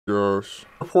Gosh.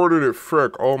 Reported it,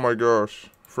 frick. Oh my gosh.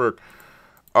 Frick.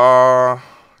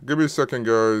 Give me a second,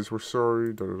 guys. We're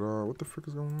sorry. Da da da. What the frick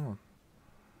is going on?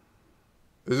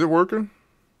 Is it working?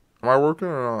 Am I working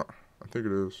or not? I think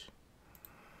it is.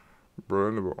 Bro,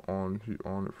 I never he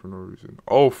on it for no reason.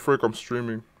 Oh frick, I'm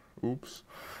streaming. Oops.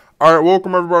 Alright,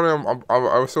 welcome everybody.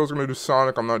 I said I was gonna do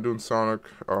Sonic. I'm not doing Sonic.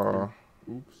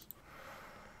 Oops.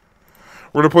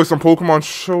 We're gonna play some Pokemon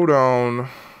Showdown.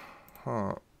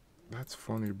 Huh. That's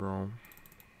funny, bro.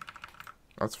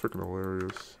 That's freaking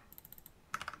hilarious.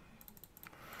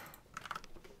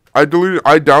 I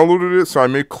downloaded it, so I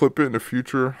may clip it in the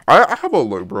future. I have a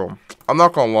look, bro. I'm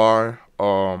not gonna lie.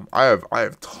 I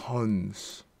have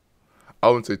tons. I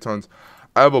wouldn't say tons.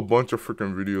 I have a bunch of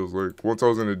freaking videos. Like once I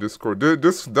was in the Discord,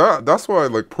 that's why,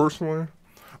 like, personally,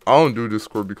 I don't do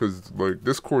Discord because like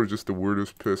Discord is just the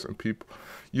weirdest piss, and people,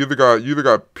 you either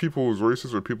got people who's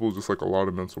racist or people who's just like a lot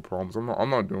of mental problems. I'm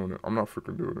not doing it. I'm not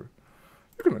freaking doing it.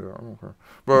 You can do that. I don't care.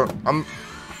 But I'm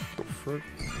the frick.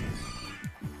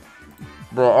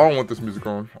 Bro, I don't want this music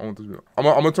on. I want this music. I'm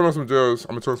gonna turn on some jazz.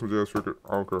 I'm gonna turn on some jazz, frick it.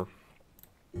 I don't care.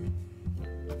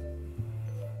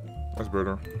 That's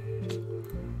better.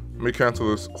 Let me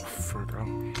cancel this. Oh, frick.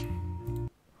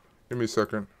 Give me a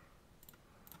second.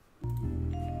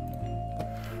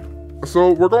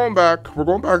 So we're going back. We're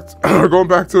going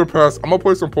back to the past. I'm gonna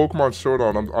play some Pokemon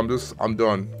Showdown. I'm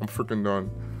done. I'm freaking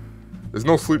done. There's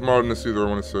no sleep mode in this either, I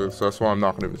wanna say, so that's why I'm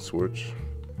not gonna even switch.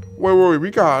 Wait, we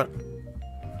got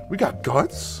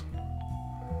guts?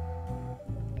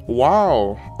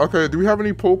 Wow. Okay, do we have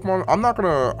any Pokemon? I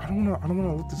don't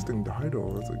wanna let this thing die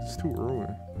though. It's too early.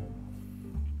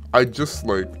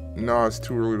 Nah, it's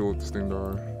too early to let this thing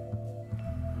die.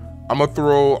 I'm gonna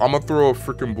throw a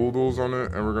freaking bulldoze on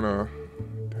it, and we're gonna.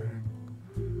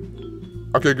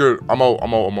 Dang. Okay, good. I'm out.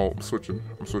 I'm switching.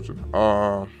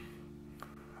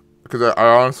 Because I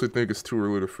honestly think it's too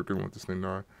early to freaking let this thing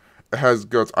die. It has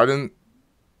guts.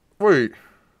 Wait.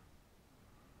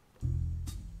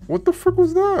 What the frick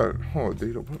was that? Oh,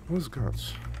 data. What was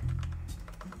guts?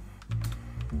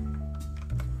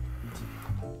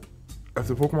 If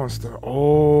the Pokemon start.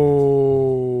 Oh.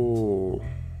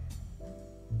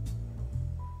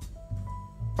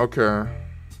 Okay.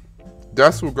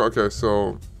 That's what. Okay,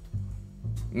 so.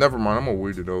 Never mind. I'm gonna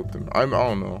wait it out then. I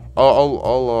don't know.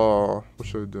 What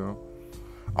should I do?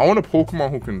 I want a Pokemon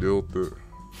who can deal with it.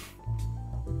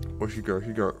 What he got?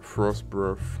 He got Frost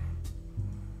Breath.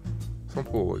 Some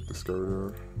people like this guy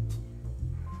right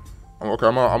there. Okay,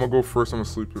 I'm gonna go first. I'm gonna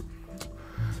sleep it.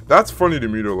 That's funny to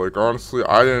me though. Like honestly,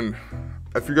 I didn't.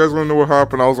 If you guys wanna know what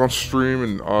happened, I was on stream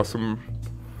and some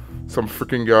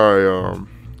freaking guy.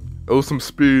 It was some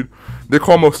speed. They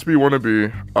call him a speed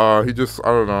wannabe. He just, I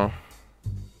don't know.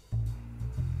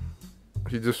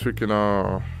 He just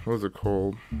freaking what is it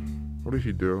called? What did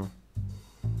he do?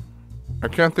 I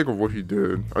can't think of what he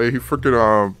did. He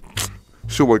freaking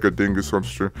shoot like a dingus on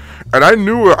stream. And I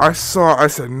knew it. I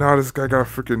said, nah, this guy got a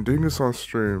freaking dingus on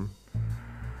stream.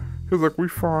 He was like, we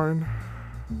fine.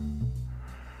 And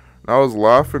I was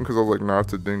laughing because I was like, nah,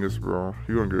 it's a dingus, bro.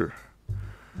 You gonna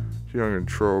get in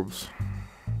troubles.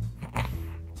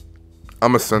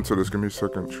 I'm gonna censor this. Give me a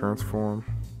second. Transform.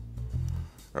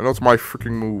 I know it's my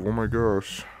freaking move. Oh my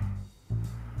gosh.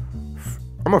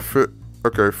 I'm gonna fit.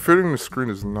 Okay, fitting the screen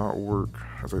does not work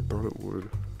as I thought it would.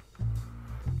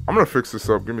 I'm gonna fix this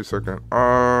up. Give me a second.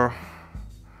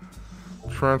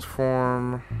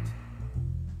 Transform.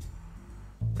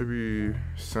 Maybe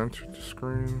center the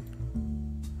screen.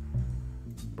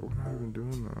 But we're not even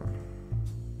doing that.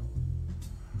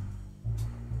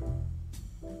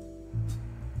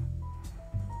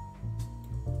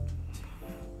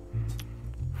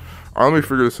 Let me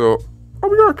figure this out. Oh,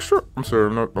 we got extra. I'm sorry,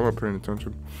 I'm not paying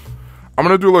attention. I'm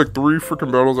gonna do like 3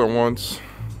 freaking battles at once.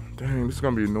 Dang, this is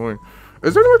gonna be annoying.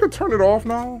 Is there any way I can turn it off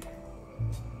now?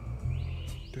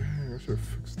 Dang, I should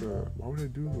fix that. Why would I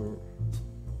do that?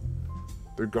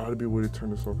 There gotta be a way to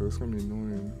turn this off. It's gonna be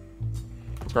annoying.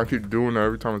 It's gonna keep doing that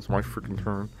every time it's my freaking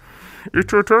turn.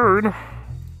 It's your turn.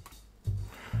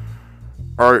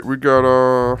 Alright, we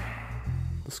got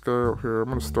this guy out here. I'm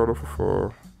gonna start off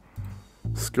with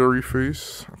Scary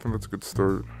Face. I think that's a good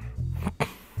start.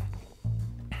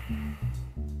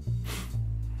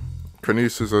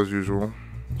 Kinesis as usual.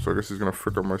 So I guess he's gonna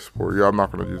frick up my support. Yeah, I'm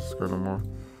not gonna use this guy no more.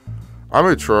 I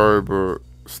may try, but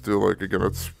still, like, again,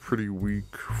 that's pretty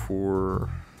weak for.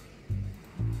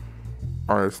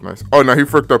 Alright, it's nice. Oh, no, he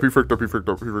fricked up. Nah, he fricked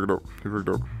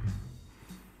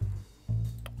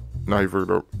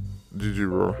up. GG,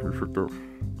 bro. He fricked up.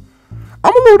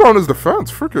 I'm gonna lower down his defense.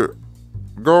 Frick it.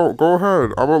 Go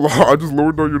ahead. I just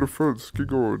lowered down your defense. Keep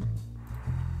going.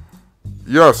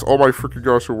 Yes, oh my freaking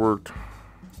gosh, it worked.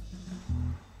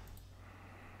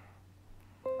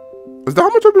 Is that how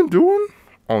much I've been doing?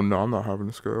 Oh no, I'm not having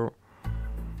this guy out.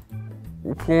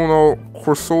 We're pulling out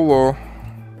Corsola.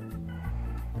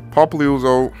 Poplio's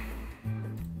out.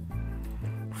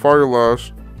 Fire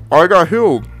Lash. Oh, I got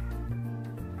healed.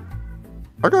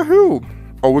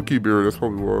 Oh, Wiki Beard, that's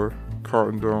probably why.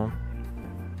 Cotton Down.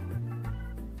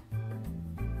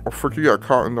 Oh, frick, you got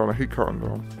Cotton Down. I hate Cotton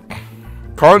Down.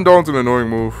 Cotton Down's an annoying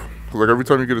move. Like, every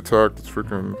time you get attacked, it's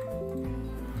freaking...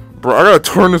 Bro, I gotta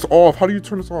turn this off. How do you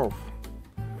turn this off?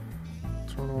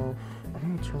 Turn off.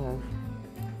 I'm gonna turn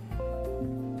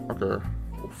off. Okay.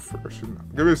 Oh, frick, I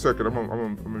shouldn't... Give me a second. I'm gonna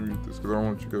mute this, because I don't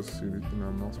want you guys to see anything that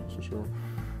I'm not supposed to show.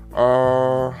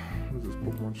 What is this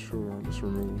Pokemon Showdown? Just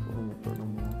remove. I don't want that no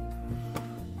more.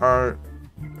 Alright.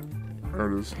 There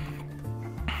it is.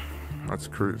 That's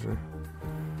crazy.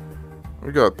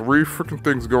 We got 3 freaking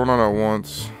things going on at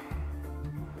once.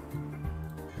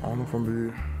 I don't know if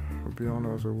I'm be on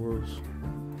as I was.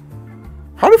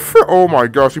 How the frick? Oh my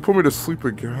gosh, you put me to sleep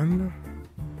again?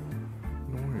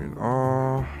 Annoying.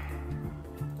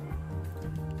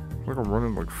 Like I'm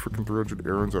running like freaking 300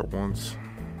 errands at once.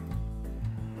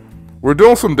 We're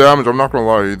doing some damage, I'm not gonna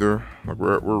lie either. Like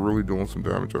we're really doing some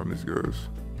damage on these guys.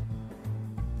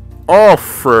 Oh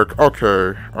frick,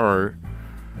 okay, alright.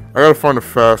 I gotta find a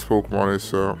fast Pokemon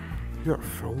ASAP. You got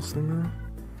Fells thing there?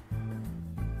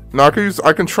 Now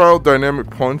I can try out Dynamic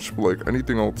Punch, but like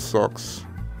anything else sucks.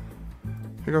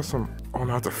 He got some. Oh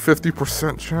no, it's a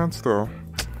 50% chance though.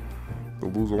 To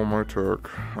lose all my attack.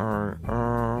 Alright,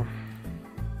 I'm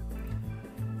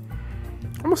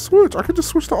gonna switch. I could just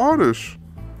switch to Oddish.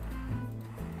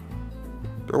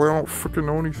 That way I don't freaking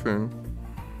know anything.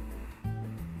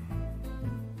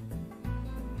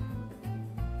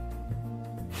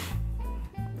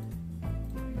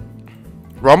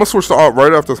 Well, I'm gonna switch to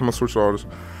right after this. I'm gonna switch to Oddish.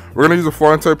 We're gonna use a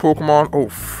flying type Pokemon. Oh,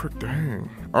 frick, dang.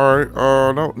 Alright,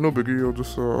 no biggie. I'll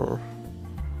just,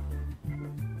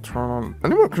 turn on.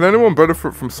 Can anyone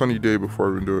benefit from Sunny Day before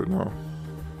I even do it? No.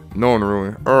 No one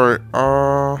really. Alright,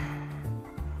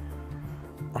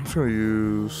 I'm just gonna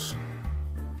use.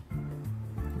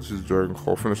 This is Dragon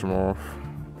Claw. Finish him off.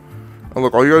 And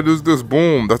look, all you gotta do is this.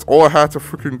 Boom. That's all I had to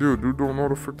freaking do. Dude, don't know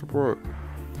the frick to put.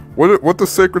 What the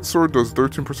Sacred Sword does,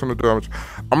 13% of damage.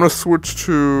 I'm gonna switch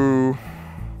to...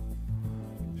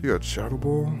 He got Shadow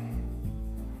Ball?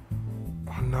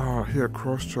 Oh no, he had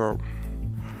Cross Chop.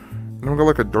 And I got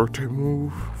like a Dark type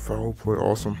move. Foul Play,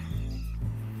 awesome.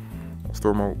 Let's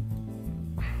throw him out.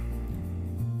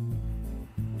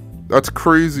 That's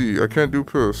crazy, I can't do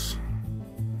Piss.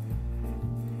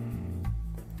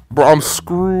 Bro, I'm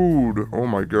screwed. Oh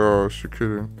my gosh, you're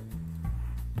kidding.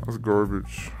 That's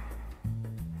garbage.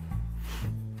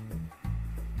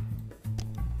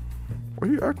 Why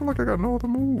are you acting like I got no other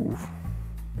move?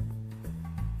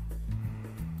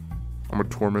 I'm gonna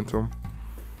torment him.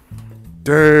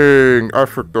 Dang, I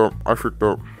fricked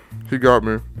up. He got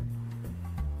me.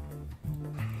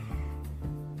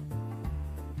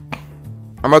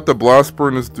 I'm at the blast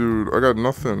burn this dude. I got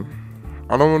nothing.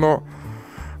 I don't even know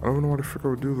why the frick I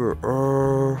would do that.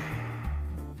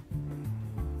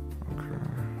 Okay.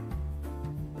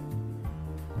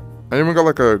 Anyone got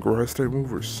like a grass type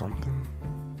move or something?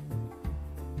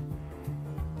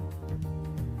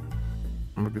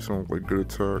 Maybe some like good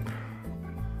attack.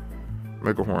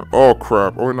 Mega Horn. Oh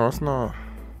crap. Oh no, it's not.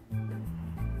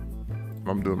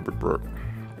 I'm doing Brick Break.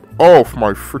 Oh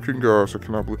my freaking gosh, I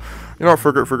cannot believe. You know what,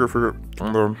 forget.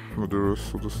 I'm gonna do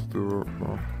this. We'll just do it.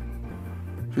 No.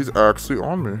 He's actually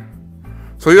on me.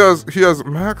 So he has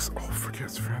max. Oh, forget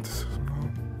it's Fantasism.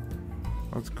 No.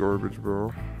 That's garbage,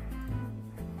 bro.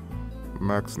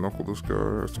 Max Knuckle this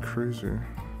guy. That's crazy.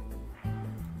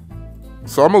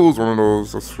 So I'm gonna lose one of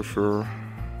those, that's for sure.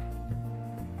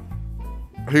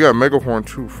 He got Mega Horn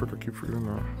too. Frick, I keep forgetting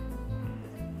that.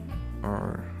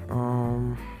 Alright.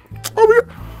 Oh,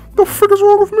 the frick is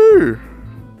wrong with me?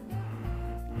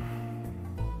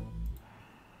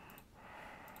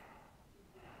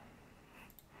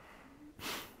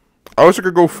 I wish I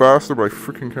could go faster, but I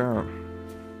freaking can't.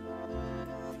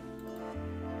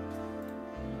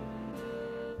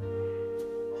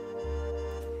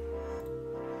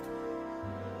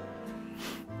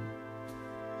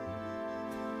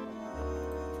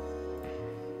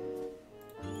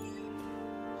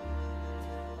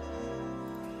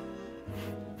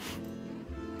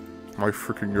 My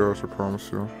freaking gosh, I promise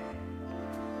you.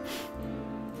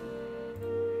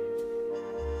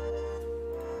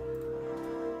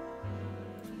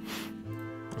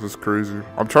 This is crazy.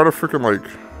 I'm trying to freaking like...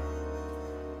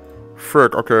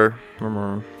 Frick, okay. Never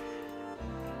mind.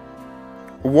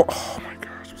 What? Oh my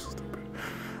gosh, I'm so stupid.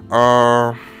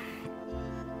 Anyone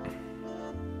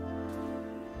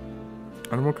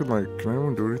can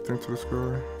anyone do anything to this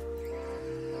guy?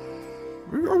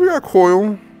 We got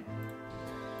Coil.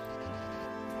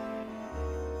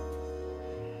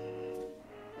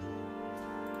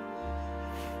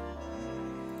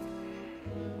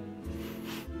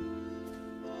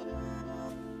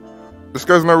 This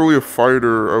guy's not really a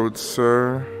fighter, I would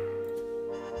say.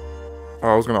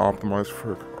 I was gonna optimize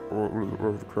for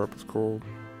whatever the crap it's called.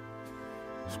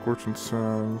 Scorching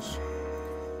Sands.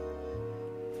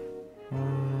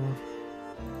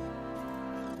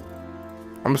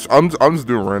 I'm just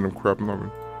doing random crap. I'm not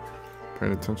even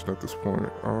paying attention at this point.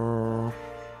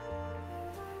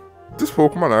 This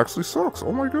Pokemon actually sucks.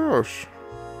 Oh my gosh.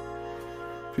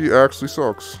 He actually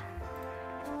sucks.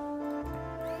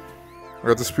 I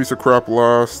got this piece of crap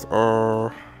last.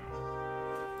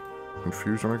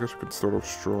 Confusion, I guess we could start off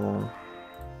strong.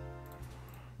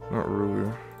 Not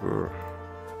really, but...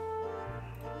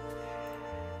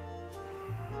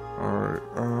 Alright,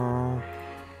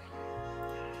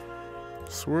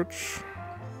 switch.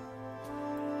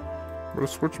 What a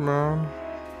switch, man.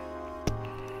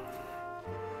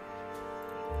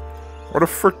 What the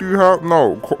frick do you have?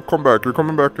 No, come back. You're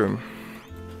coming back in.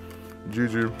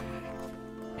 GG.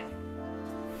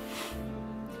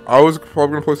 I was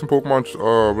probably gonna play some Pokemon,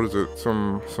 what is it?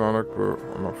 Some Sonic, but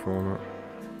I'm not feeling it.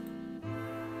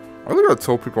 I think I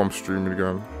tell people I'm streaming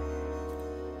again.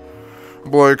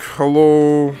 But like,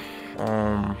 hello,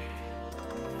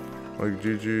 like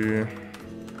GG,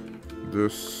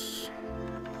 this,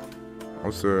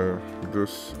 I'll say,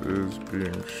 this is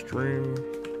being streamed.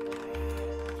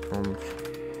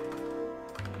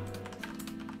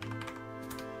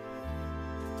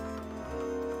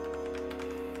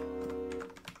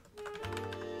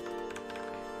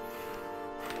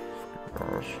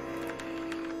 Gosh.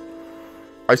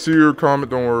 I see your comment,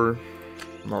 don't worry.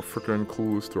 I'm not freaking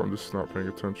clueless to, I'm just not paying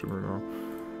attention right now.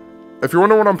 If you're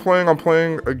wondering what I'm playing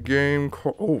a game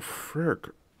called, oh frick.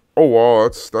 Oh wow,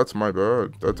 that's my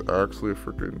bad. That's actually a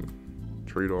freaking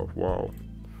trade-off, wow.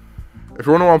 If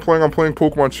you're wondering what I'm playing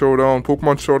Pokemon Showdown.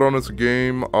 Pokemon Showdown is a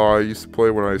game I used to play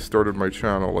when I started my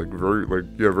channel,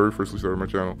 very firstly started my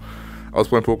channel. I was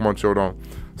playing Pokemon Showdown.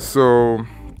 So,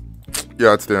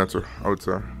 yeah, that's the answer, I would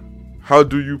say. How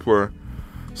do you play?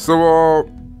 So,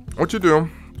 what you do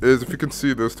is, if you can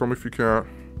see this, tell me if you can't.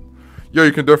 Yeah,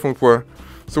 you can definitely play.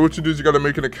 So what you do is you gotta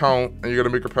make an account, and you gotta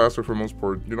make a password for the most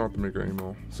part. You don't have to make an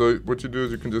email. So what you do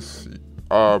is you can just,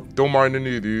 don't mind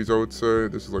any of these, I would say.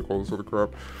 This is like all this other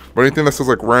crap. But anything that says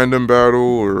like random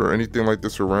battle, or anything like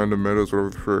this, or random metas, whatever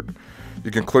the frick,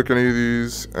 you can click any of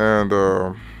these, and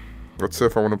let's say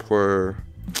if I wanna play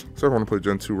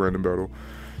Gen 2 random battle.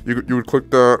 You would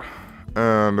click that,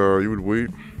 and you would wait.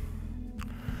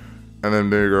 And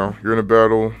then there you go. You're in a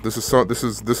battle. This is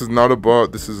not a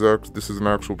bot. This is an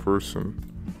actual person.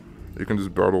 You can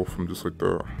just battle from just like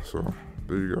that. So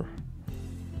there you go.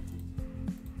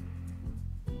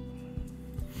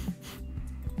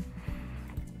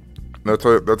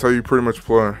 That's how you pretty much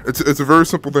play. It's a very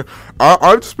simple thing.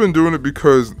 I've just been doing it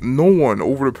because no one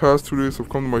over the past 2 days have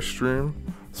come to my stream,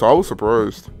 so I was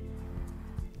surprised.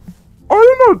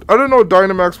 I didn't know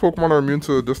Dynamax Pokemon are immune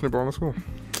to Destiny Bond. Let's go.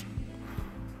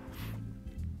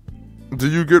 Do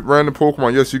you get random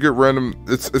Pokemon? Yes, you get random.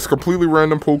 It's completely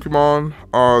random Pokemon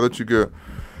that you get.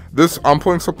 This, I'm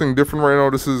playing something different right now.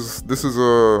 This is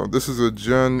a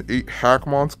Gen 8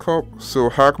 Hackmon's Cup. So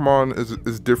Hackmon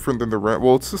is different than the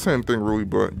well, it's the same thing really,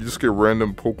 but you just get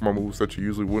random Pokemon moves that you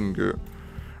usually wouldn't get.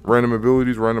 Random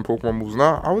abilities, random Pokemon moves.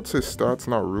 Not, I would say stats,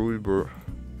 not really, but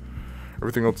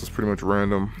everything else is pretty much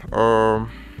random.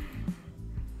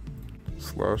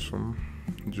 Slash them,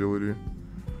 agility.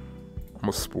 I'm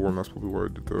a Spore, and that's probably why I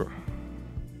did that.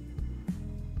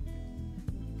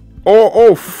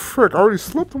 Oh, frick, I already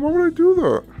slept him. Why would I do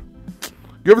that?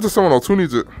 Give it to someone else. Who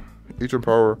needs it? HM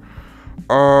Power.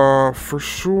 For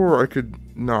sure, I could...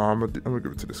 Nah, I'm gonna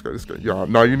give it to this guy. Yeah,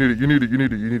 nah, you need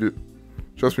it.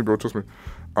 Trust me, bro, trust me.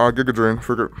 Giga Drain,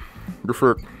 frick it. You're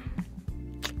frick.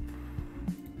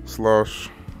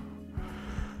 Slash.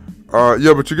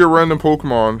 Yeah, but you get random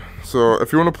Pokemon. So,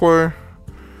 if you want to play...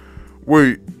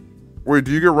 Wait,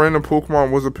 do you get random Pokemon?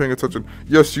 Wasn't paying attention.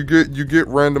 Yes, you get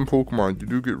random Pokemon. You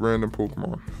do get random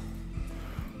Pokemon.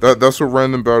 That's what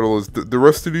random battle is. The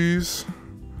rest of these,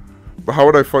 but how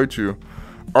would I fight you?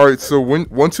 All right, so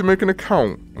once you make an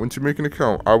account,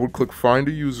 I would click find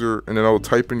a user, and then I would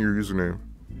type in your username.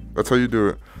 That's how you do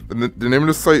it. The name of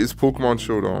the site is Pokemon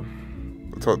Showdown.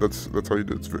 That's how you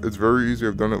do it. It's very easy.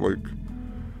 I've done it like,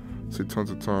 say, tons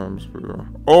of times. But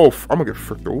oh, I'm gonna get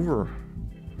fricked over.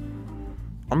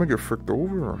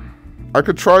 I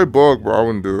could try bug, but I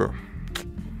wouldn't do it.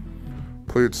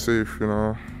 Play it safe, you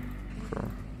know. Okay.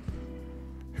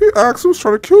 He actually was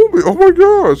trying to kill me. Oh my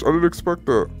gosh, I didn't expect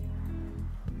that.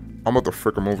 I'm about to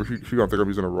frick him over. He gonna think I'm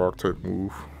using a rock type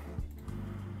move.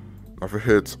 If it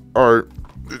hits. Alright.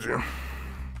 Did you?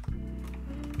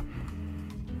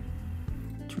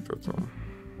 Shoot that time.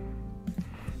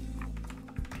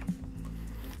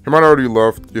 He might have already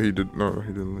left. Yeah, he did. No,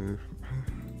 he didn't leave.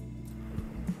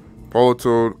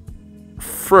 Politoad.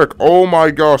 Frick. Oh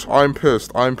my gosh. I'm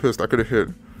pissed. I'm pissed. I could have hit.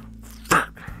 Frick.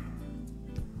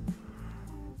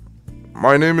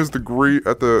 My name is the Great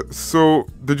at the. So,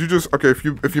 did you just. Okay, if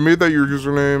you made that your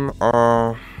username,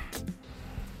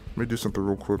 let me do something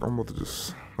real quick. I'm about to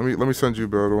just. Let me send you a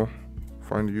battle.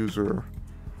 Find user.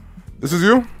 This is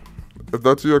you? If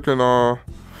that's you, I can,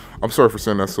 I'm sorry for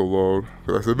saying that so loud.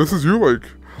 I said, this is you, like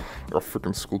a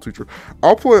freaking school teacher.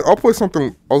 I'll play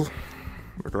something.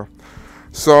 Okay.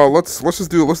 So let's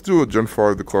do a Gen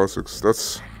 5, the classics.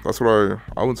 That's what I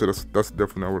wouldn't say that's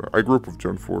definitely not what I grew up with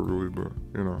Gen 4 really, but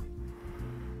you know.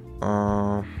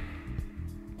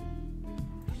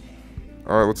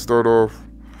 Alright, let's start off.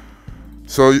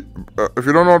 So if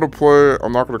you don't know how to play,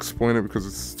 I'm not gonna explain it because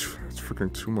it's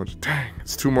freaking too much. Dang,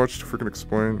 it's too much to freaking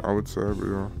explain, I would say, but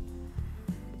yeah.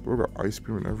 We got Ice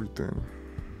Beam and everything.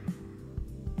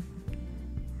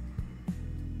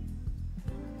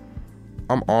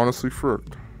 I'm honestly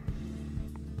fricked.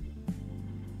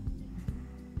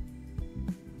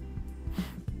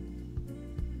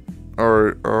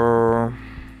 Alright,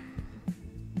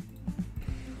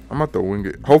 I'm at the wing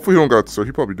it. Hopefully he don't got surf.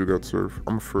 He probably do got surf.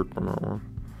 I'm a frick on that one.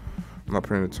 I'm not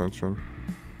paying attention.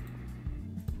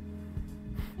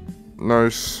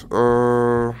 Nice.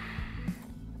 Okay.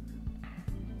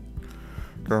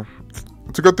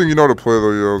 It's a good thing you know how to play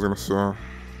though, yeah, I was gonna say.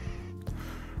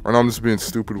 Right now I'm just being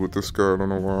stupid with this guy, I don't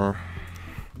know why.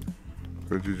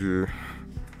 Okay, GG.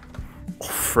 Oh,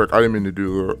 frick, I didn't mean to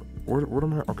do that. What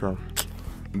am I? Okay.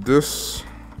 This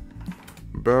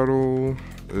battle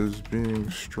is being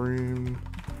streamed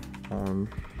on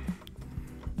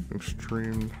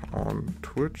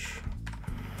Twitch.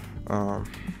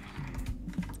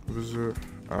 Visit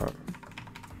at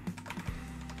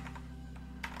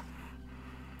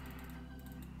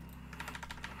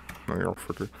no, you're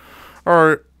freaking.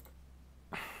 Alright.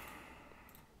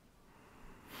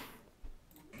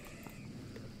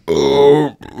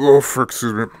 Oh, frick,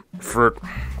 excuse me. Frick.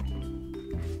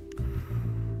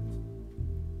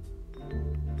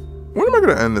 When am I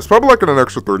gonna end this? Probably like in an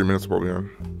extra 30 minutes, probably end.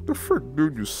 The frick,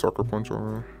 dude, you sucker punch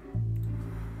on me.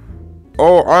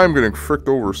 Oh, I'm getting fricked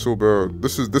over so bad.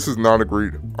 This is not a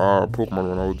great Pokemon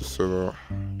one, I would just say that.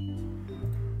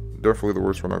 Definitely the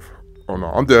worst one I've. Oh no,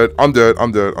 I'm dead. I'm dead.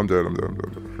 I'm dead. I'm dead. I'm dead. I'm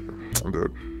dead. I'm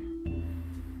dead.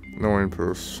 No, I ain't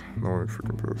pissed. No, I ain't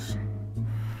freaking pissed.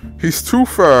 He's too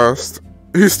fast.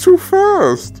 He's too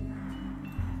fast.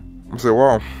 I'm saying,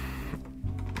 wow.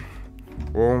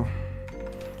 Well,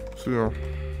 see ya.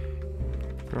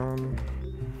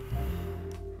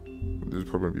 He's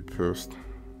probably gonna be pissed.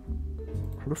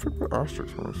 How the frick the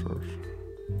asterisk on my search?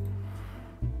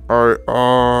 Alright,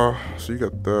 so you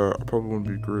got that. I probably wouldn't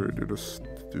be great, dude, just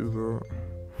do that.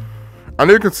 I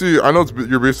know you can see, I know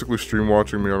you're basically stream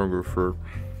watching me, I don't give a frick.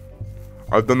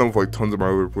 I've done that with like tons of my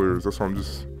other players. That's why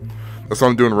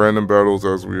I'm doing random battles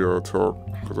as we talk.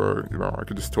 Cause I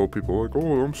could just tell people like,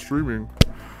 oh, I'm streaming.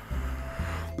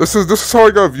 This is how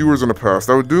I got viewers in the past.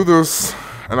 I would do this,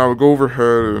 and I would go over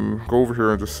here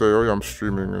and just say, oh yeah, I'm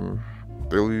streaming, and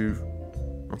they leave.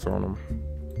 That's on them.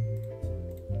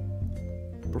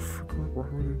 The frick? Why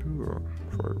would they do that?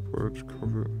 Fire pledge,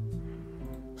 covet,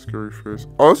 scary face.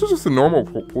 Oh, this is just a normal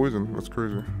poison. That's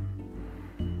crazy.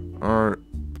 Alright.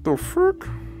 The frick?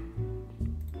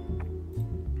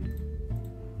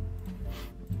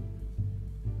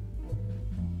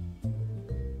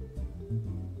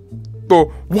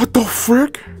 What the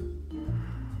frick?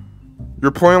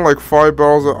 You're playing like 5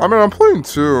 battles. I mean, I'm playing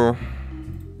 2.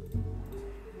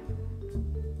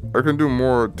 I can do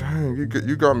more. Dang,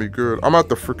 you got me good. I'm at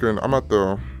the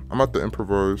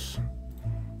improvise.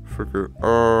 Frick it.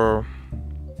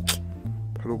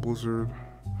 Pedal Blizzard.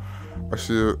 I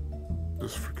see it.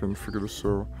 Just freaking figure this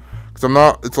out. Cause I'm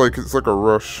not. It's like a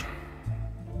rush.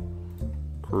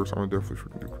 Curse. I'm gonna definitely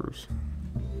freaking do curse.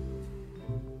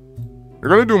 You're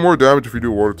gonna do more damage if you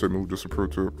do a water type move. Just a pro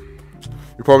tip.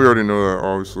 You probably already know that.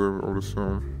 Obviously, I would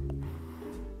assume.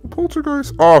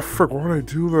 Poltergeist. Oh frick! Why did I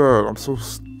do that? I'm so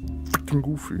freaking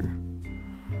goofy.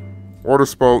 Water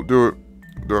spout. Do it.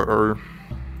 Do it. Hurry.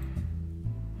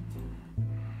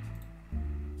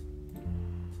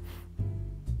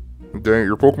 Dang,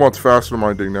 your Pokemon's faster than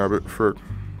mine, Ding Nabbit. Frick.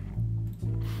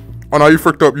 Oh no, you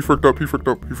fricked up. You fricked up. He fricked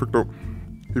up. He fricked up.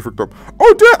 He fricked up.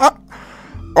 Oh damn!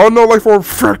 Oh no, life orb.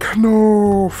 Frick.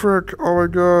 No, frick. Oh my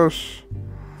gosh.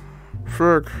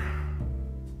 Frick.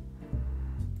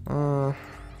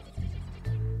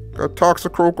 Got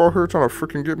Toxicroak out here trying to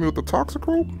freaking get me with the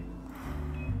Toxicroak.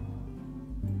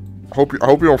 I hope you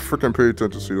don't freaking pay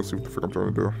attention so you don't see what the frick I'm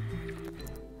trying to do.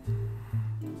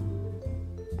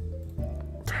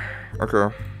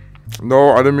 Okay.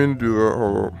 No, I didn't mean to do that.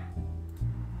 Hold up.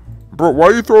 Bro,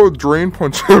 why you throw a drain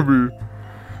punch at me?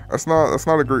 That's not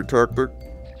a great tactic.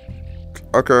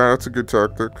 Okay, that's a good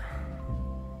tactic.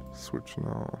 Switch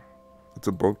now. It's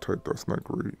a bug type, that's not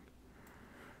great.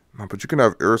 No, but you can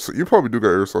have air slash. You probably do got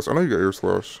air slash. I know you got air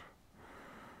slash.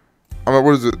 I mean,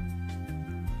 what is it?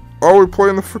 Oh, we're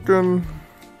playing the freaking.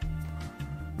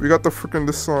 We got the freaking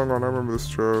this song on. I remember this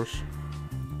trash.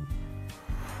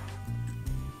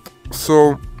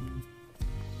 So,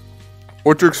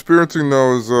 what you're experiencing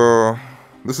now is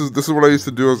this is what I used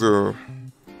to do as a.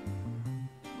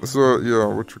 This yeah,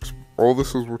 all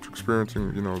this is what you're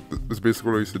experiencing. You know, this is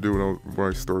basically what I used to do when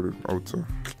I started. I would say.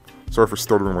 Sorry for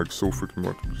stuttering like so freaking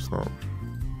much. I'm just not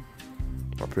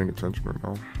paying attention right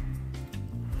now.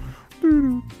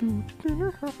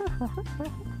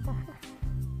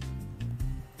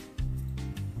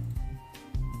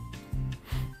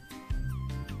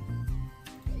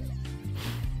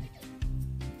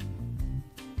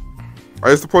 I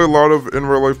used to play a lot of in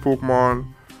real life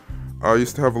Pokemon. I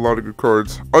used to have a lot of good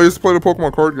cards. I used to play the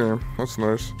Pokemon card game. That's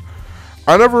nice.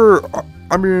 I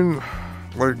mean,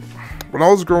 like, when I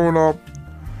was growing up,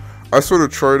 I sort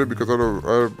of tried it because I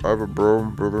have a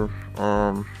brother.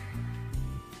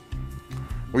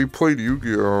 We played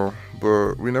Yu-Gi-Oh,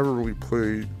 but we never really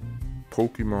played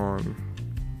Pokemon.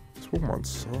 This Pokemon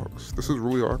sucks. This is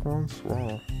really Aquans?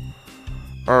 Wow.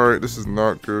 Alright, this is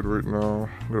not good right now.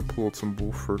 I'm gonna pull out some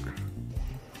Bullfrick.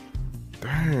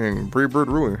 Dang, Brave Bird,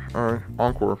 really? Alright,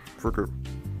 Encore. Frick it.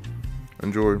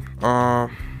 Enjoy. I'm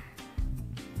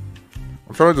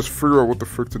trying to just figure out what the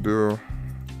frick to do.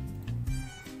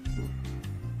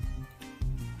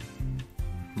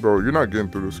 Bro, you're not getting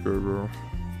through this guy, bro.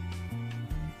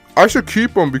 I should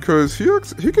keep him because he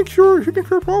can cure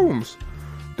problems.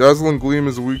 Dazzling Gleam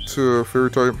is weak to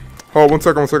Fairy type. Oh, one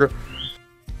second.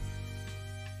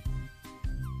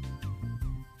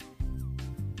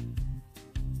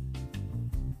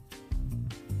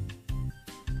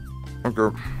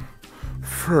 Okay.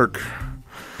 Frick.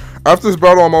 After this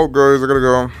battle, I'm out, guys. I gotta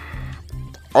go.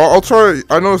 I'll try.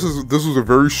 I know this was a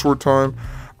very short time.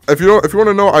 If you want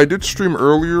to know, I did stream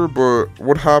earlier, but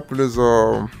what happened is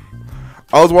I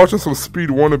was watching some Speed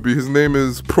Wannabe. His name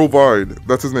is Provide.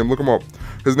 That's his name. Look him up.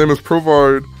 His name is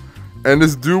Provide, and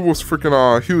this dude was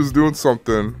freaking he was doing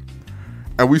something,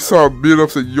 and we saw beat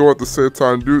ups at Yo at the same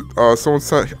time. Dude, someone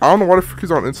sent. I don't know why the frick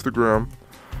he's on Instagram,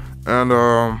 and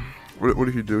what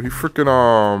did he do? He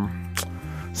freaking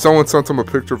someone sent him a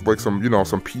picture of like some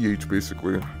some PH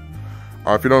basically.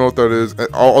 If you don't know what that is,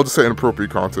 I'll just say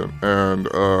inappropriate content. And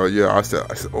yeah, I said,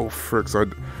 oh frick! So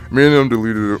me and him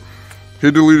deleted it. He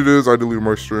deleted his, I deleted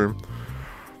my stream.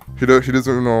 He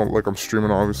doesn't know like I'm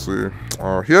streaming, obviously.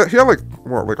 He had like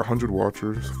what, like 100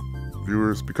 watchers,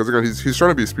 viewers, because again he's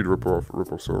trying to be a speed rip-off.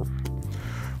 So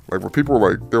like where people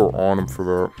were like they were on him for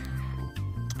that.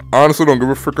 I honestly don't give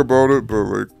a frick about it,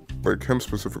 but like him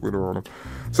specifically, they're on him.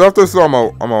 So after this, I'm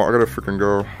out. I gotta freaking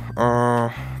go.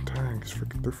 Dang,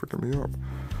 they're freaking me up.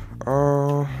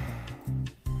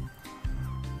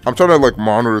 I'm trying to like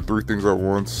monitor 3 things at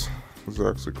once. This is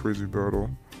actually a crazy battle.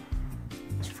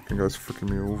 This freaking guy's freaking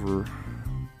me over.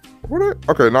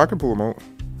 Okay, now I can pull him out.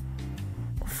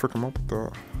 I'll frick him up with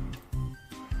that.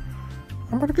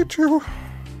 I'm gonna get you.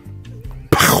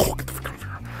 Pow! Get the frick out of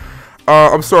here.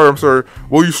 I'm sorry.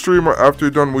 Will you stream after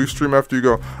you're done? Will you stream after you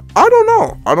go? I don't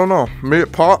know.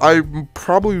 I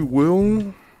probably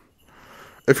will.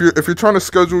 If you're trying to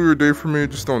schedule your day for me,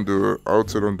 just don't do it. I would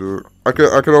say don't do it. I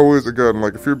could always, again,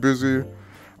 like if you're busy,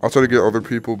 I'll try to get other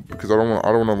people because I don't want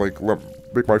to like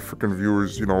make my freaking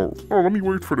viewers, oh, let me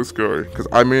wait for this guy, because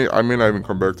I may not even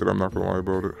come back to that. I'm not gonna lie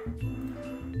about it.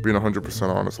 Being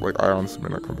 100% honest, like I honestly may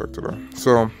not come back to that.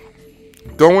 So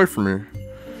don't wait for me.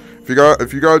 If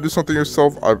you gotta do something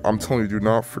yourself, I'm telling you, do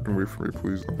not freaking wait for me,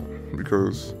 please don't,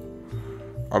 because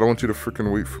I don't want you to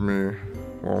freaking wait for me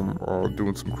while I'm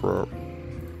doing some crap.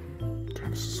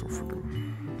 Damn, this is so freaking.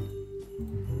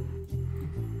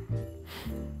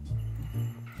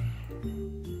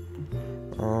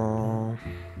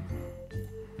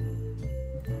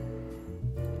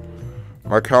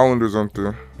 My calendar's empty.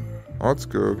 Oh, that's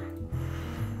good.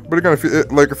 But again, if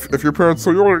your parents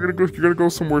say, "Yo, you gotta go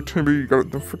somewhere, Timmy," you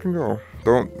gotta freaking go.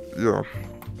 Don't, yeah.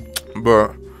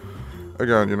 But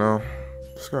again, you know,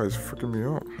 this guy is freaking me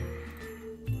out.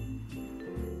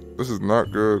 This is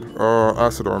not good.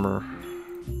 Acid armor.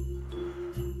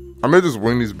 I may just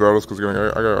win these battles because I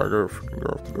gotta freaking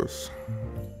go after this.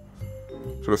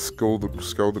 Should I scale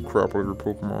the crap out of your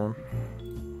Pokemon?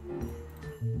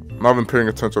 I'm not even paying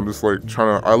attention. I'm just like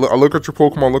trying to. I look at your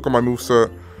Pokemon, look at my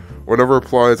moveset. Whatever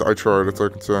applies, I try. That's all I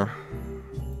can say.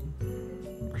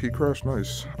 Heat Crash,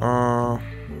 nice.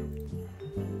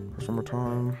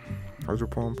 Summertime. Hydro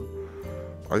Pump.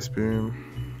 Ice Beam.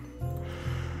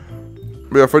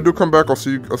 But yeah, if I do come back, I'll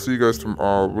see you guys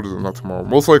tomorrow. What is it? Not tomorrow.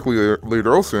 Most likely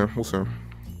later. We'll see.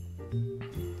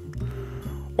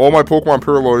 All my Pokemon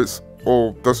paralyzed.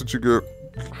 Oh, that's what you get.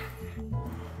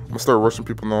 I'm gonna start rushing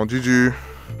people now. GG.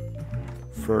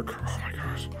 Frick. Oh my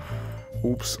gosh.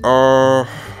 Oops. Oh,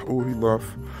 he left.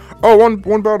 Oh,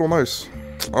 one battle. Nice.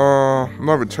 I'm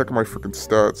not even checking my freaking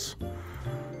stats.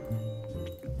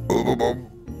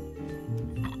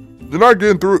 You're not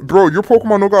getting through it. Bro, your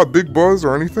Pokemon don't got Big Buzz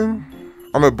or anything?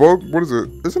 I'm a bug. What is it?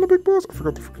 Isn't it a Big Buzz? I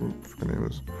forgot the freaking name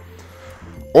is.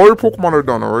 All your Pokemon are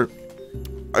done, alright?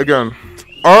 Again.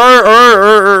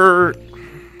 Alright.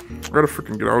 I gotta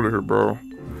freaking get out of here, bro.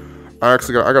 I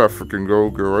gotta freaking go.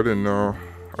 I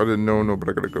didn't know, but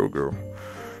I gotta go.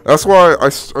 That's why I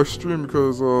stream,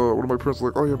 because one of my parents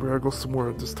was like, oh yeah, but I gotta go somewhere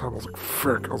at this time. I was like,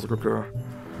 frick. I was like, okay.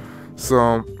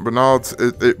 So, but now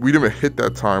we didn't even hit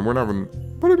that time. We're not even,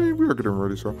 but I mean, we are getting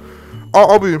ready, so.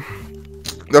 I'll be,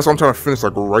 that's what I'm trying to finish,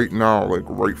 like, right now. Like,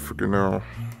 right freaking now.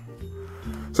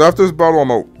 So after this battle, I'm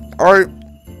out. Alright.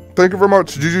 Thank you very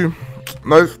much. GG.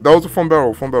 Nice. That was a fun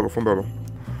battle.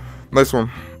 Nice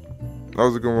one. That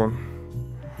was a good one.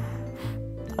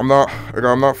 I'm not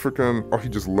freaking, oh, he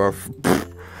just left.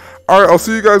 Alright, I'll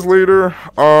see you guys later.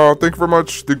 Thank you very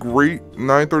much, the great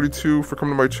 932, for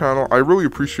coming to my channel. I really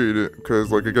appreciate it,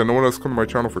 because, like, again, no one has come to my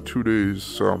channel for 2 days,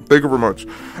 so thank you very much.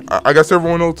 I guess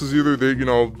everyone else is either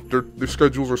their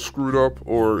schedules are screwed up,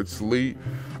 or it's late.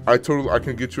 I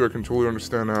can get you. I can totally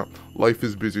understand that. Life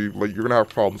is busy. Like, you're gonna have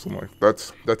problems in life.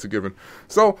 That's a given.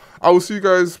 So I will see you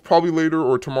guys probably later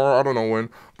or tomorrow. I don't know when,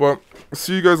 but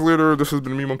see you guys later. This has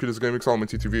been me, Monkey This Gaming, Solomon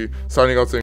TTV, signing out. Saying